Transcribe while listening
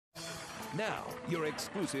Now, your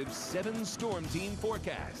exclusive 7-storm team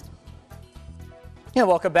forecast. Yeah,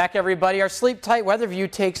 welcome back, everybody. Our sleep tight weather view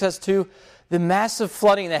takes us to the massive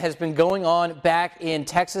flooding that has been going on back in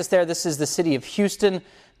Texas there. This is the city of Houston,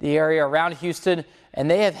 the area around Houston, and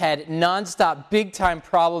they have had nonstop big-time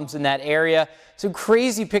problems in that area. Some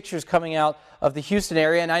crazy pictures coming out of the Houston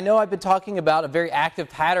area, and I know I've been talking about a very active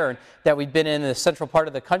pattern that we've been in the central part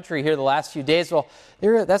of the country here the last few days. Well,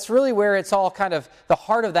 that's really where it's all kind of the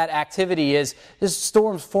heart of that activity is. This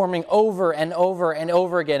storms forming over and over and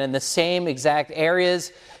over again in the same exact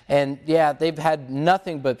areas. And yeah, they've had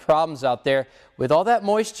nothing but problems out there with all that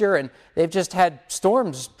moisture, and they've just had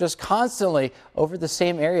storms just constantly over the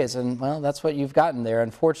same areas. And well, that's what you've gotten there,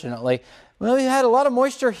 unfortunately. Well, we've had a lot of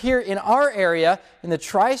moisture here in our area in the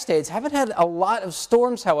tri-states. Haven't had a lot of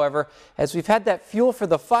storms, however, as we've had that fuel for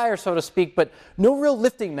the fire, so to speak, but no real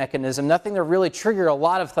lifting mechanism, nothing that really triggered a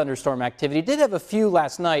lot of thunderstorm activity. Did have a few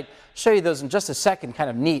last night. Show you those in just a second, kind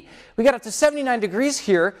of neat. We got up to 79 degrees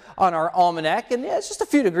here on our almanac, and yeah, it's just a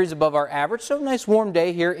few degrees above our average, so a nice warm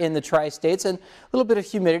day here in the tri-states, and a little bit of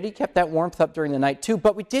humidity kept that warmth up during the night too,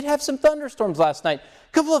 but we did have some thunderstorms last night.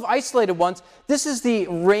 A couple of isolated ones. This is the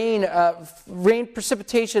rain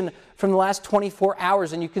precipitation from the last 24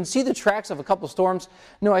 hours, and you can see the tracks of a couple storms.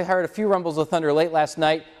 I heard a few rumbles of thunder late last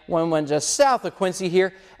night. One went just south of Quincy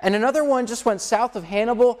here, and another one just went south of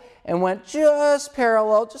Hannibal and went just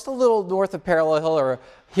parallel, just a little north of Parallel Hill or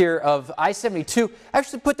here of I-72.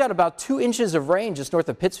 Actually put down about 2 inches of rain just north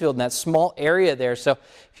of Pittsfield in that small area there. So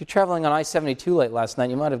if you're traveling on I-72 late last night,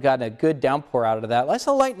 you might have gotten a good downpour out of that. I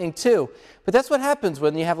saw lightning too, but that's what happens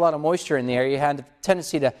when you have a lot of moisture in the air. You have a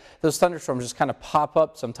tendency to, those thunderstorms just kind of pop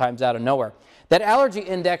up sometimes out of nowhere. That allergy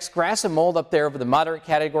index, grass and mold up there over the moderate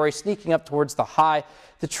category, sneaking up towards the high.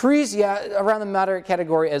 The trees, yeah, around the moderate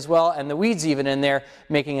category as well, and the weeds even in there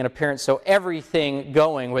making an appearance. So everything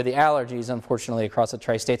going with the allergies, unfortunately, across the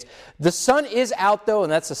tri-states. The sun is out, though,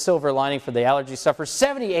 and that's a silver lining for the allergy sufferers.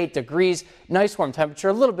 78 degrees, nice warm temperature,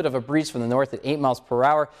 a little bit of a breeze from the north at 8 miles per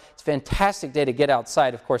hour. It's a fantastic day to get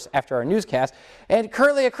outside, of course, after our newscast. And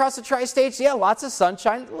currently across the tri-states, yeah, lots of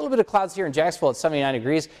sunshine, a little bit of clouds here in Jacksonville at 79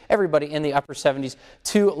 degrees. Everybody in the upper 70s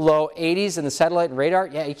to low 80s in the satellite and radar.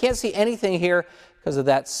 Yeah, you can't see anything here because of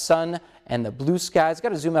that sun and the blue skies. Got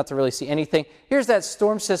to zoom out to really see anything. Here's that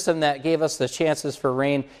storm system that gave us the chances for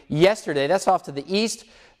rain yesterday. That's off to the east.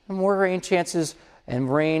 More rain chances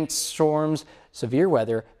and rain, storms, severe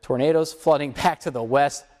weather, tornadoes, flooding back to the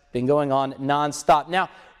west. Been going on nonstop. Now,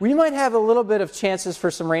 we might have a little bit of chances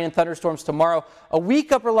for some rain and thunderstorms tomorrow. A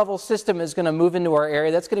weak upper level system is going to move into our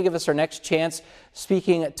area. That's going to give us our next chance,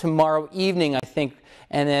 speaking tomorrow evening, I think,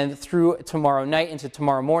 and then through tomorrow night into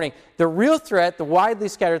tomorrow morning. The real threat, the widely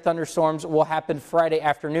scattered thunderstorms, will happen Friday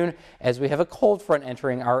afternoon as we have a cold front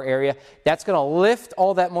entering our area. That's going to lift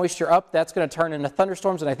all that moisture up. That's going to turn into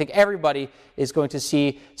thunderstorms, and I think everybody is going to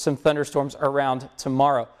see some thunderstorms around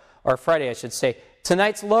tomorrow, or Friday, I should say.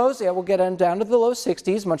 Tonight's lows, yeah, we'll get them down to the low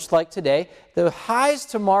 60s, much like today. The highs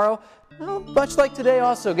tomorrow, well, much like today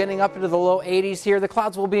also, getting up into the low 80s here. The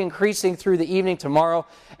clouds will be increasing through the evening tomorrow,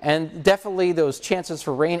 and definitely those chances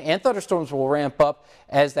for rain and thunderstorms will ramp up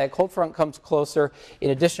as that cold front comes closer,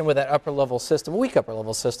 in addition with that upper level system, weak upper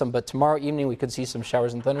level system. But tomorrow evening we could see some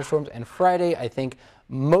showers and thunderstorms, and Friday I think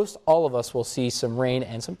most all of us will see some rain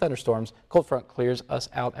and some thunderstorms. Cold front clears us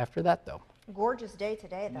out after that, though. Gorgeous day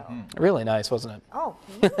today, though. Really nice, wasn't it? Oh,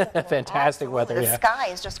 beautiful. Fantastic weather. The Yeah. sky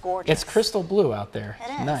is just gorgeous. It's crystal blue out there.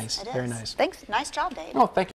 It is. Nice. It is. Very nice. Thanks. Nice job, Dave. Oh, thank you.